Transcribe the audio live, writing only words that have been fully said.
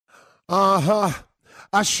Uh-huh.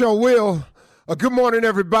 I sure will. Good morning,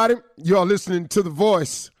 everybody. You're listening to The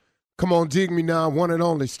Voice. Come on, dig me now. One and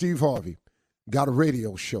only Steve Harvey. Got a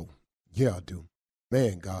radio show. Yeah, I do.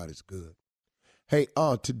 Man, God is good. Hey,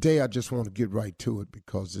 today I just want to get right to it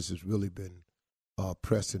because this has really been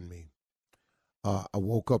pressing me. I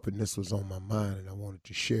woke up and this was on my mind and I wanted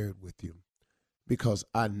to share it with you because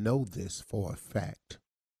I know this for a fact.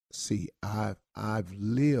 See, I've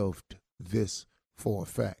lived this for a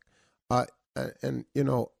fact.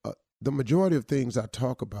 The majority of things I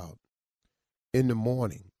talk about in the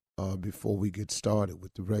morning before we get started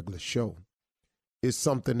with the regular show is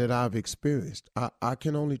something that I've experienced. I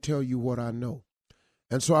can only tell you what I know.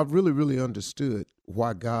 And so I've really, really understood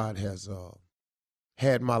why God has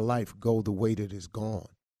had my life go the way that it's gone.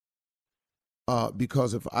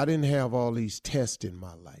 Because if I didn't have all these tests in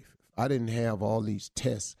my life, if I didn't have all these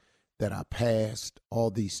tests that I passed, all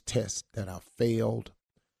these tests that I failed,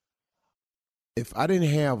 if I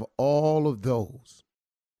didn't have all of those,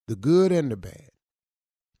 the good and the bad,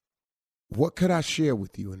 what could I share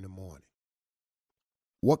with you in the morning?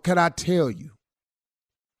 What could I tell you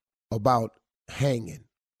about hanging?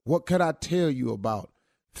 What could I tell you about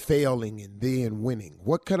failing and then winning?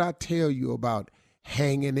 What could I tell you about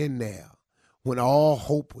hanging in there when all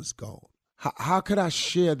hope was gone? How could I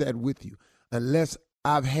share that with you unless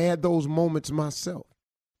I've had those moments myself?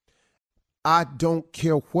 I don't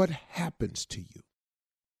care what happens to you.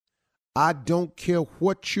 I don't care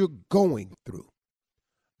what you're going through.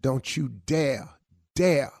 Don't you dare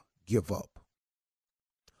give up.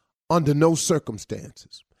 Under no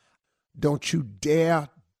circumstances. Don't you dare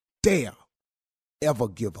ever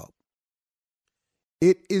give up.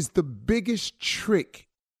 It is the biggest trick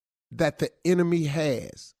that the enemy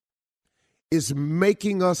has, is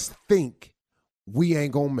making us think we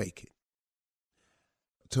ain't gonna make it.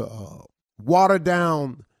 To water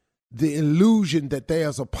down the illusion that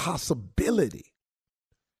there's a possibility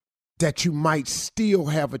that you might still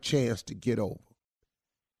have a chance to get over.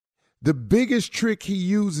 The biggest trick he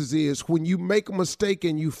uses is when you make a mistake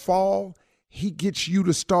and you fall, he gets you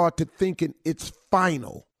to start to thinking it's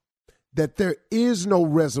final, that there is no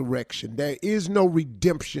resurrection, there is no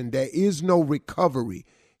redemption, there is no recovery.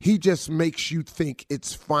 He just makes you think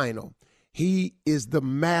it's final. He is the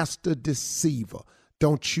master deceiver.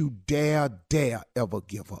 Don't you dare ever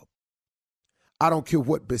give up. I don't care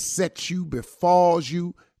what besets you, befalls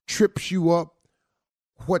you, trips you up,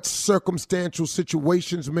 what circumstantial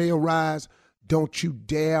situations may arise. Don't you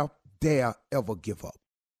dare ever give up.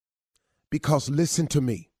 Because listen to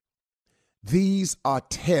me. These are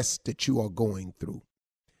tests that you are going through.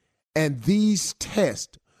 And these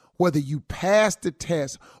tests, whether you pass the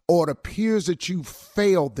test or it appears that you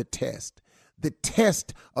failed the test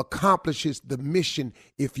accomplishes the mission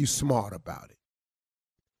if you're smart about it.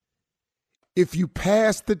 If you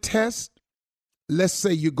pass the test, let's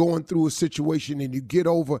say you're going through a situation and you get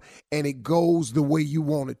over and it goes the way you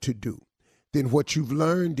want it to do, then what you've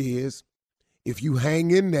learned is if you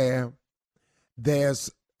hang in there,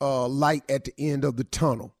 there's a light at the end of the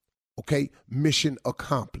tunnel, okay? Mission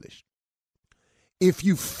accomplished. If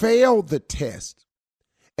you fail the test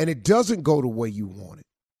and it doesn't go the way you want it,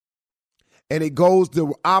 and it goes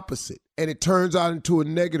the opposite, and it turns out into a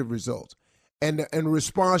negative result, and the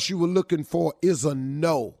response you were looking for is a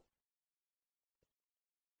no.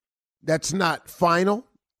 That's not final.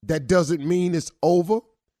 That doesn't mean it's over.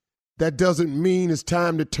 That doesn't mean it's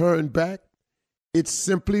time to turn back. It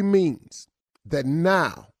simply means that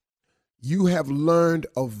now you have learned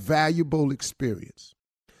a valuable experience.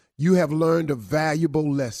 You have learned a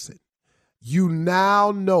valuable lesson. You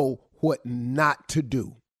now know what not to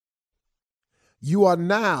do. You are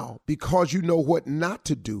now, because you know what not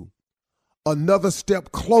to do, another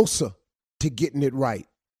step closer to getting it right.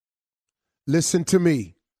 Listen to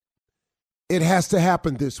me. It has to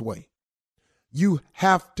happen this way. You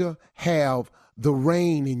have to have the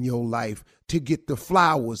rain in your life to get the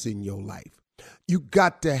flowers in your life. You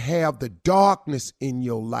got to have the darkness in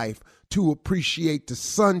your life to appreciate the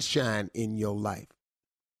sunshine in your life.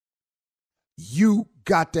 You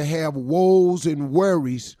got to have woes and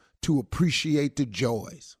worries to appreciate the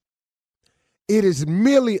joys. It is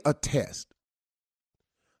merely a test.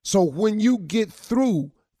 So when you get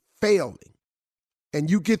through failing and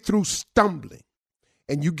you get through stumbling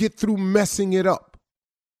and you get through messing it up,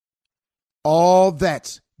 all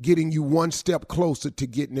that's getting you one step closer to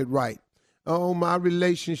getting it right. Oh, my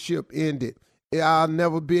relationship ended. I'll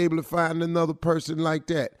never be able to find another person like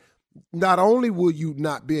that. Not only will you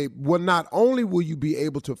be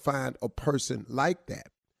able to find a person like that,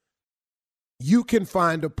 you can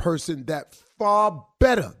find a person that far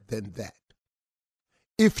better than that.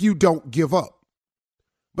 if you don't give up.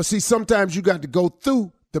 But see, sometimes you got to go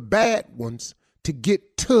through the bad ones to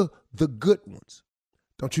get to the good ones.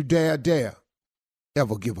 Don't you dare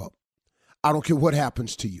ever give up. I don't care what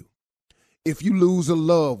happens to you. If you lose a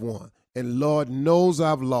loved one, and Lord knows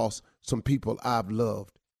I've lost some people I've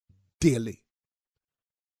loved dearly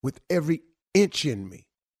with every inch in me.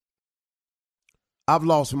 I've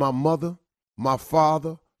lost my mother, my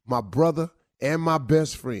father, my brother, and my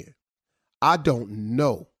best friend. I don't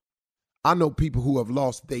know. I know people who have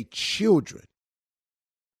lost their children.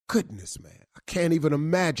 Goodness, man, I can't even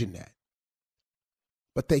imagine that.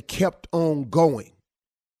 But they kept on going.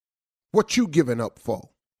 What you giving up for?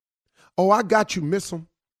 Oh, I got you, miss 'em,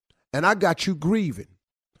 and I got you grieving.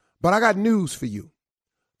 But I got news for you.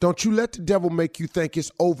 Don't you let the devil make you think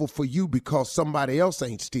it's over for you because somebody else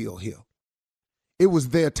ain't still here. It was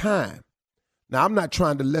their time. Now, I'm not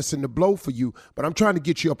trying to lessen the blow for you, but I'm trying to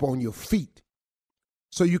get you up on your feet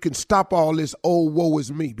so you can stop all this, oh, woe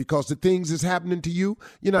is me, because the things that's happening to you,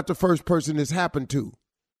 you're not the first person it's happened to.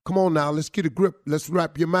 Come on now, let's get a grip. Let's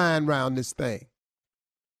wrap your mind around this thing.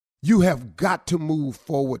 You have got to move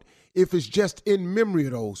forward if it's just in memory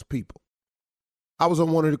of those people. I was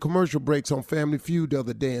on one of the commercial breaks on Family Feud the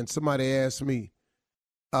other day, and somebody asked me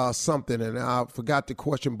something, and I forgot the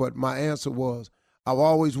question, but my answer was, I've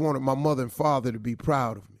always wanted my mother and father to be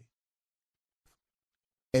proud of me.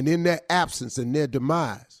 And in their absence and their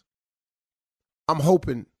demise, I'm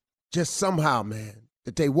hoping just somehow, man,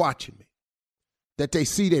 that they watching me, that they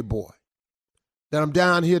see their boy, that I'm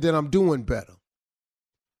down here, that I'm doing better,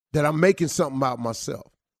 that I'm making something out of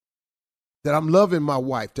myself, that I'm loving my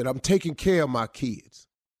wife, that I'm taking care of my kids.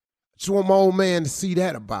 I just want my old man to see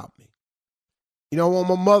that about me. You know, I want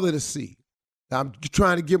my mother to see that I'm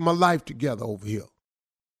trying to get my life together over here.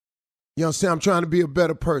 You know what I'm saying? I'm trying to be a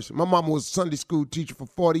better person. My mama was a Sunday school teacher for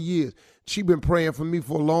 40 years. She been praying for me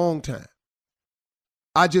for a long time.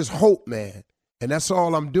 I just hope, man, and that's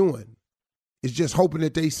all I'm doing, is just hoping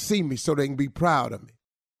that they see me so they can be proud of me.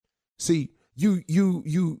 See, you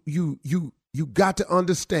got to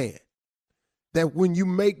understand that when you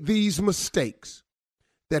make these mistakes,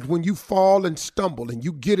 that when you fall and stumble and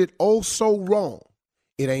you get it oh so wrong,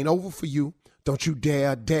 it ain't over for you. Don't you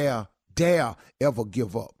dare ever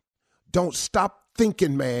give up. Don't stop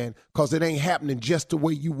thinking, man, because it ain't happening just the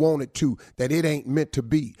way you want it to, that it ain't meant to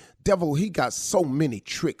be. Devil, he got so many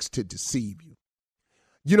tricks to deceive you.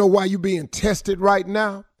 You know why you being tested right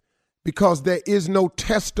now? Because there is no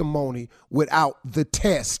testimony without the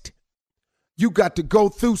test. You got to go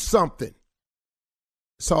through something.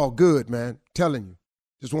 It's all good, man. Telling you.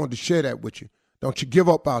 Just wanted to share that with you. Don't you give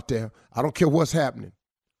up out there. I don't care what's happening.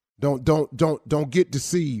 Don't get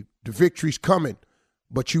deceived. The victory's coming,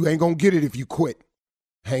 but you ain't gonna get it if you quit.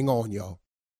 Hang on, y'all.